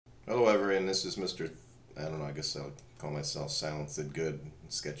Hello everyone, this is Mr. I don't know, I guess I'll call myself Silence Did Good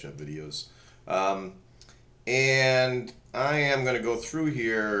SketchUp videos. Um, and I am going to go through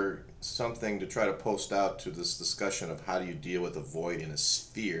here something to try to post out to this discussion of how do you deal with a void in a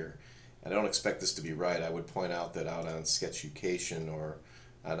sphere. I don't expect this to be right. I would point out that out on Sketchucation or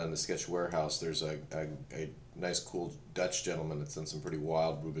out on the Sketch Warehouse, there's a nice, cool Dutch gentleman that's done some pretty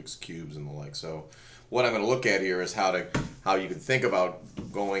wild Rubik's Cubes and the like. So what I'm going to look at here is how you can think about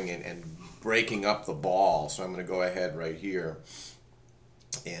going and breaking up the ball. So I'm going to go ahead right here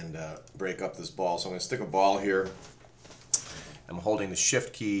and break up this ball. So I'm going to stick a ball here. I'm holding the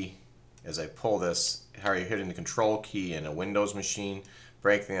shift key as I pull this. How are you hitting the control key in a Windows machine?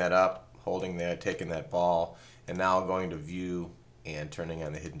 Breaking that up, holding that, taking that ball, and now going to view and turning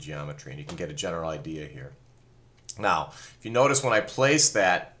on the hidden geometry. And you can get a general idea here. Now, if you notice when I place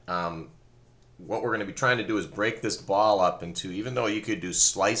that, what we're going to be trying to do is break this ball up into, even though you could do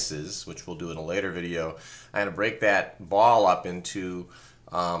slices, which we'll do in a later video, I'm going to break that ball up into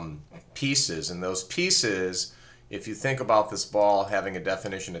pieces. And those pieces, if you think about this ball having a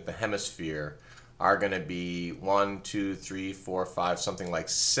definition at the hemisphere, are going to be 1, 2, 3, 4, 5, something like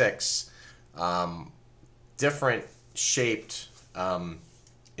 6 different shaped,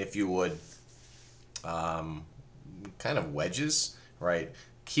 if you would, kind of wedges, right?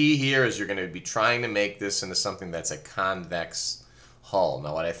 Key here is you're going to be trying to make this into something that's a convex hull.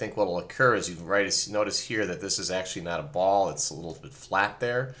 Now what I think what will occur is you notice here that this is actually not a ball, it's a little bit flat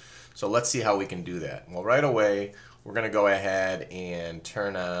there. So let's see how we can do that. Well, right away we're going to go ahead and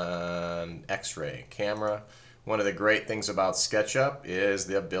turn on X-ray camera. One of the great things about SketchUp is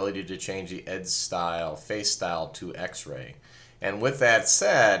the ability to change the edge style, face style to X-ray. And with that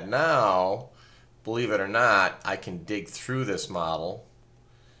said, now, believe it or not, I can dig through this model.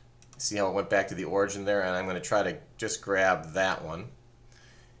 See how it went back to the origin there? And I'm going to try to just grab that one.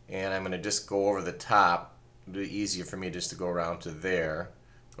 And I'm going to just go over the top. It'll be easier for me just to go around to there.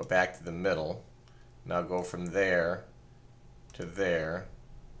 Go back to the middle. Now go from there to there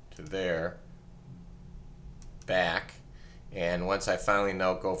to there. Back. And once I finally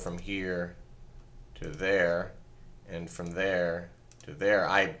know, go from here to there. And from there to there.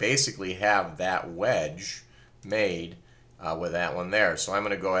 I basically have that wedge made with that one there. So I'm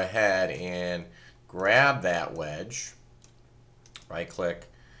going to go ahead and grab that wedge, right click,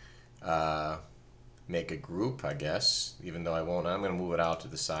 make a group, I guess, even though I won't. I'm going to move it out to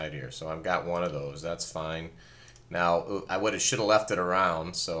the side here. So I've got one of those. That's fine. Now I should have left it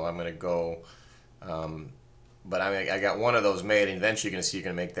around, so I'm going to go, but I got one of those made, and eventually you're going to see you're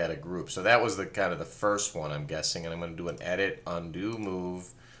going to make that a group. So that was the kind of the first one, I'm guessing, and I'm going to do an edit, undo, move.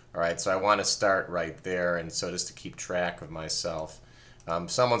 All right, so I want to start right there, and so just to keep track of myself.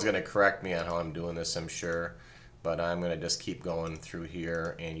 Someone's going to correct me on how I'm doing this, I'm sure, but I'm going to just keep going through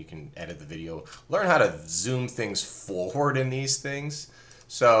here, and you can edit the video. Learn how to zoom things forward in these things.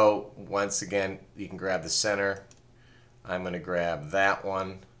 So once again, you can grab the center. I'm going to grab that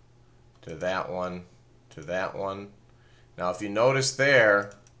one to that one to that one. Now if you notice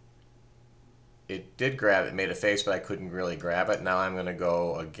there, it did grab it, made a face, but I couldn't really grab it. Now I'm going to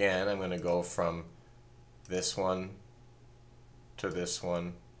go again. I'm going to go from this one to this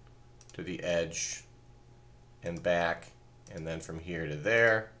one to the edge and back, and then from here to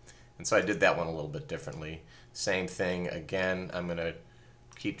there. And so I did that one a little bit differently. Same thing again. I'm going to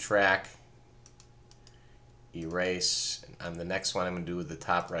keep track, erase, and the next one I'm going to do with the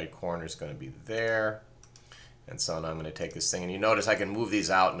top right corner is going to be there. And so now I'm going to take this thing, and you notice I can move these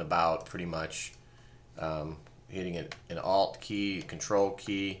out and about pretty much, hitting an Alt key, Control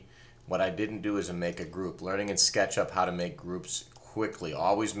key. What I didn't do is make a group. Learning in SketchUp how to make groups quickly,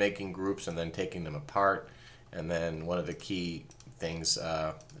 always making groups and then taking them apart. And then one of the key things,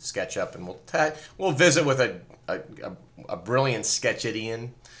 SketchUp, and we'll visit with a brilliant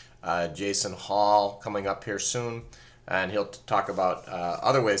Sketchidian, Jason Hall, coming up here soon. And he'll talk about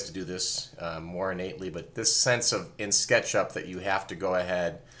other ways to do this more innately, but this sense of in SketchUp that you have to go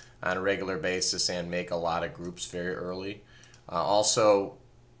ahead on a regular basis and make a lot of groups very early. Also,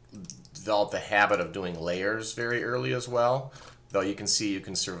 develop the habit of doing layers very early as well, though you can see you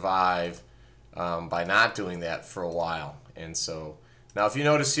can survive by not doing that for a while. And so now if you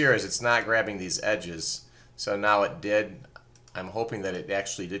notice here is it's not grabbing these edges, so now it did. I'm hoping that it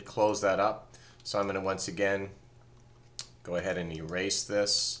actually did close that up. So I'm going to once again go ahead and erase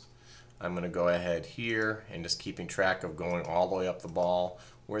this. I'm going to go ahead here and just keeping track of going all the way up the ball.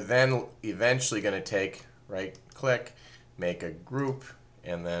 We're then eventually going to take right click, make a group,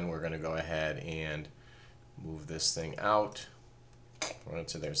 and then we're going to go ahead and move this thing out.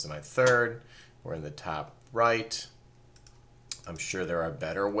 So there's my third. We're in the top right. I'm sure there are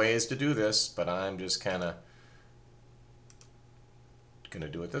better ways to do this, but I'm just kind of going to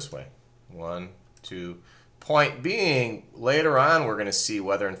do it this way. 1, 2. Point being, later on we're going to see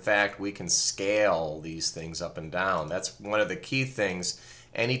whether in fact we can scale these things up and down. That's one of the key things.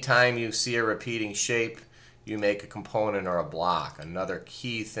 Anytime you see a repeating shape, you make a component or a block. Another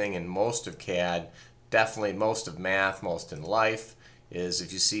key thing in most of CAD, definitely most of math, most in life, is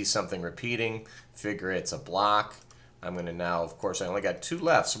if you see something repeating, figure it's a block. I'm going to now, of course, I only got 2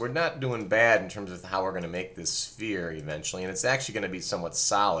 left, so we're not doing bad in terms of how we're going to make this sphere eventually, and it's actually going to be somewhat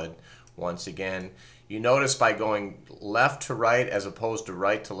solid once again. You notice by going left to right as opposed to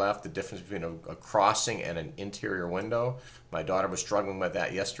right to left, the difference between a crossing and an interior window. My daughter was struggling with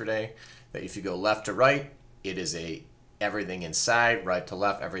that yesterday, that if you go left to right, it is everything inside, right to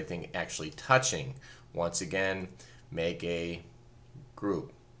left, everything actually touching. Once again, make a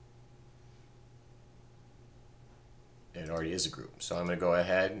group. It already is a group. So I'm going to go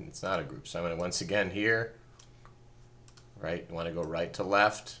ahead, and it's not a group. So I'm going to once again here, right, you want to go right to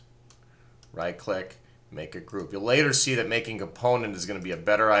left, right click, make a group. You'll later see that making a component is going to be a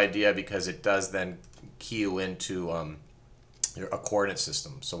better idea because it does then key you into a coordinate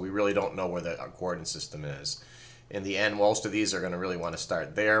system. So we really don't know where the coordinate system is. In the end, most of these are going to really want to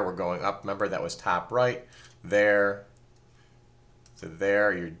start there. We're going up. Remember, that was top right, there to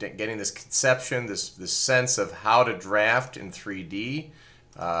there. You're getting this conception, this sense of how to draft in 3D.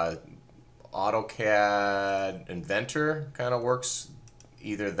 AutoCAD Inventor kind of works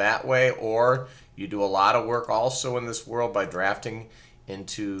either that way, or you do a lot of work also in this world by drafting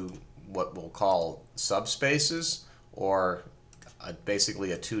into what we'll call subspaces, or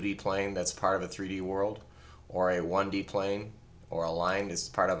basically a 2D plane that's part of a 3D world, or a 1D plane, or a line that's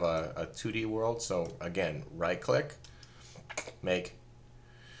part of a 2D world. So again, right click, make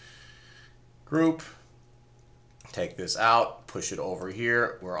group, take this out, push it over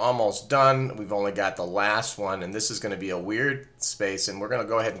here. We're almost done. We've only got the last one, and this is going to be a weird space, and we're going to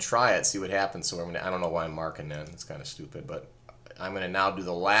go ahead and try it, see what happens. So I don't know why I'm marking that. It's kind of stupid, but I'm going to now do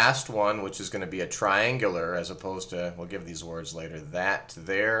the last one, which is going to be a triangular, as opposed to, we'll give these words later, that to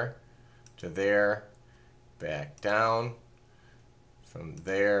there, back down, from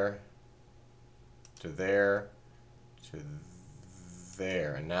there to there to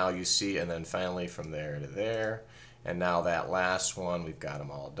there. And now you see, and then finally from there to there. And now that last one, we've got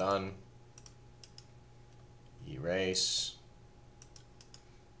them all done. Erase,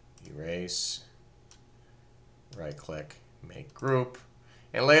 erase, right click, make group.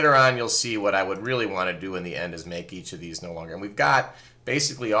 And later on you'll see what I would really want to do in the end is make each of these no longer. And we've got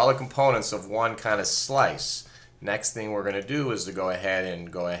basically all the components of one kind of slice. Next thing we're going to do is to go ahead and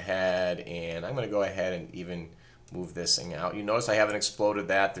I'm going to go ahead and even move this thing out. You notice I haven't exploded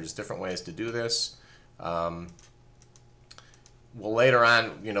that. There's different ways to do this. Well, later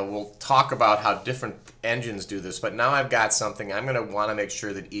on, we'll talk about how different engines do this, but now I've got something. I'm going to want to make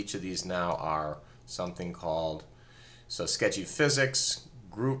sure that each of these now are something called, so sketchy physics,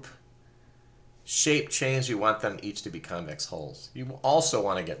 group, shape change. You want them each to be convex holes. You also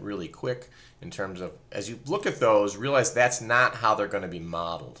want to get really quick in terms of, as you look at those, realize that's not how they're going to be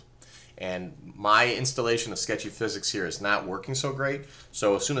modeled. And my installation of sketchy physics here is not working so great,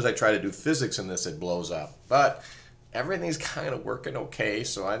 so as soon as I try to do physics in this, it blows up. But everything's kind of working okay,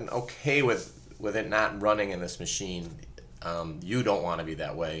 so I'm okay with it not running in this machine. You don't want to be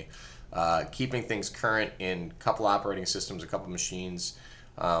that way. Keeping things current in a couple operating systems, a couple machines,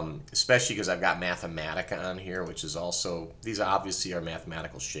 especially because I've got Mathematica on here, which is also, these obviously are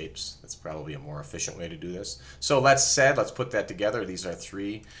mathematical shapes. That's probably a more efficient way to do this. So let's put that together. These are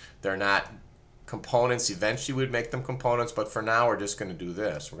 3. They're not components. Eventually we'd make them components, but for now we're just going to do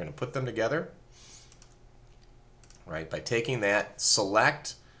this. We're going to put them together, right, by taking that,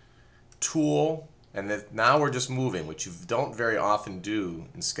 select, tool, and then now we're just moving, which you don't very often do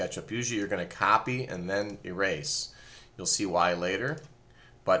in SketchUp. Usually you're going to copy and then erase. You'll see why later.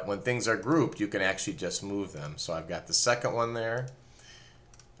 But when things are grouped, you can actually just move them. So I've got the second one there.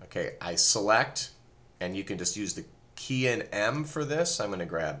 Okay, I select, and you can just use the key in M for this. I'm going to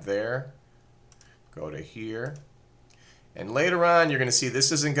grab there, go to here. And later on, you're going to see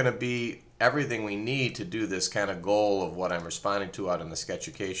this isn't going to be everything we need to do this kind of goal of what I'm responding to out on the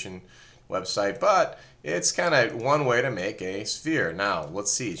Sketchucation website, but it's kind of one way to make a sphere. Now,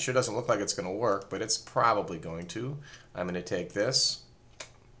 let's see. It sure doesn't look like it's going to work, but it's probably going to. I'm going to take this.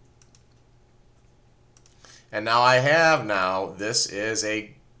 And now I have this is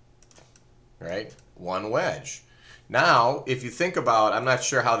one wedge. Now, if you think about, I'm not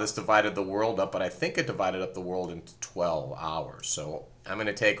sure how this divided the world up, but I think it divided up the world into 12 hours. So I'm going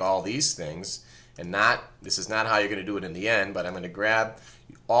to take all these things And this is not how you're going to do it in the end, but I'm going to grab,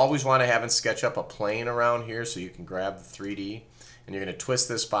 you always want to have in SketchUp a plane around here so you can grab the 3D, and you're going to twist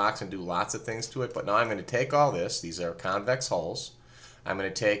this box and do lots of things to it. But now I'm going to take all this, these are convex hulls, I'm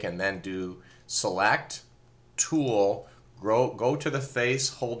going to take and then do select, tool, go to the face,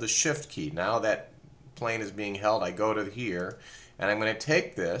 hold the shift key. Now that plane is being held, I go to here, and I'm going to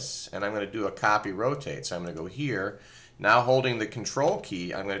take this and I'm going to do a copy rotate. So I'm going to go here. Now holding the control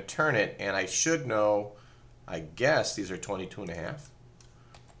key, I'm going to turn it, and I should know, I guess these are 22.5.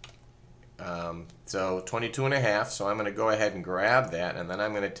 So 22.5, so I'm going to go ahead and grab that, and then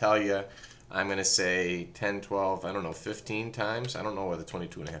I'm going to tell you, I'm going to say 10, 12, I don't know, 15 times. I don't know whether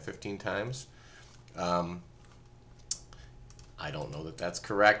 22.5, 15 times. I don't know that that's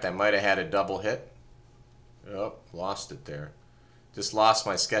correct. I might have had a double hit. Oh, lost it there. Just lost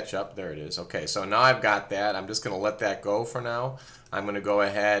my SketchUp. There it is. Okay, so now I've got that. I'm just going to let that go for now. I'm going to go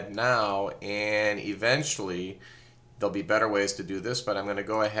ahead now, and eventually there'll be better ways to do this, but I'm going to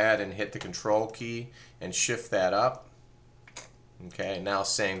go ahead and hit the control key and shift that up. Okay, now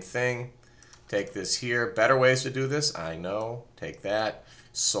same thing. Take this here. Better ways to do this, I know. Take that.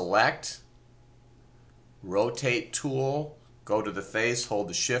 Select, rotate tool, go to the face, hold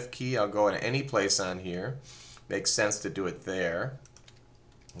the shift key. I'll go in any place on here. Makes sense to do it there.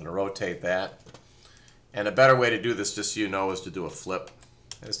 I'm going to rotate that. And a better way to do this, just so you know, is to do a flip.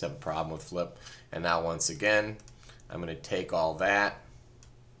 I just have a problem with flip. And now once again, I'm going to take all that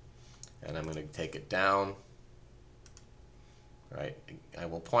and I'm going to take it down. Right. I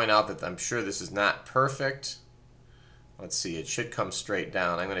will point out that I'm sure this is not perfect. Let's see, it should come straight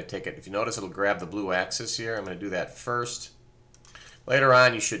down. I'm going to take it, if you notice, it'll grab the blue axis here. I'm going to do that first. Later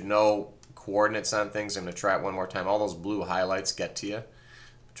on, you should know coordinates on things. I'm going to try it one more time. All those blue highlights get to you.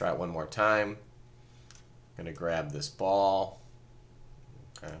 Try it one more time. I'm going to grab this ball.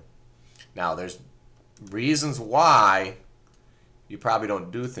 Okay. Now, there's reasons why you probably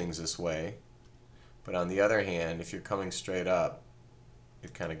don't do things this way. But on the other hand, if you're coming straight up,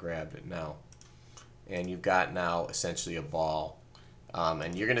 you've kind of grabbed it now. And you've got now essentially a ball.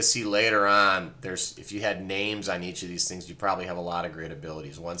 And you're going to see later on, if you had names on each of these things, you probably have a lot of great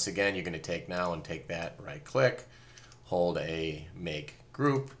abilities. Once again, you're going to take now and take that, right click, hold a make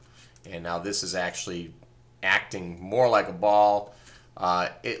group, and now this is actually acting more like a ball.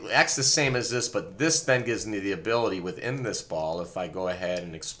 It acts the same as this, but this then gives me the ability within this ball, if I go ahead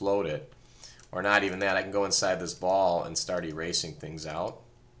and explode it, or not even that, I can go inside this ball and start erasing things out.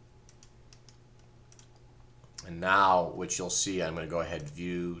 And now, which you'll see, I'm going to go ahead,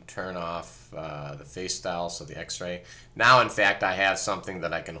 view, turn off the face style, so the x-ray. Now, in fact, I have something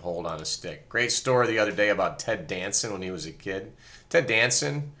that I can hold on a stick. Great story the other day about Ted Danson when he was a kid. Ted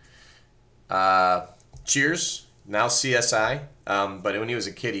Danson, Cheers, now CSI, but when he was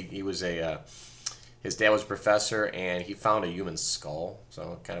a kid, he was his dad was a professor, and he found a human skull,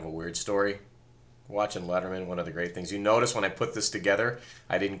 so kind of a weird story. Watching Letterman, one of the great things. You notice when I put this together,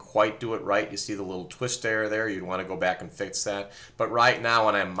 I didn't quite do it right. You see the little twist error there. You'd want to go back and fix that. But right now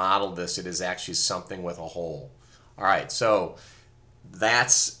when I modeled this, it is actually something with a hole. All right, so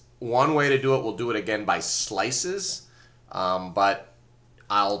that's one way to do it. We'll do it again by slices, but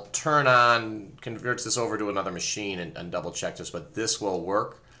I'll convert this over to another machine and double check this, but this will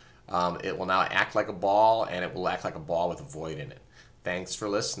work. It will now act like a ball, and it will act like a ball with a void in it. Thanks for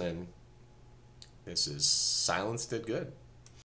listening. This is Silence Did Good.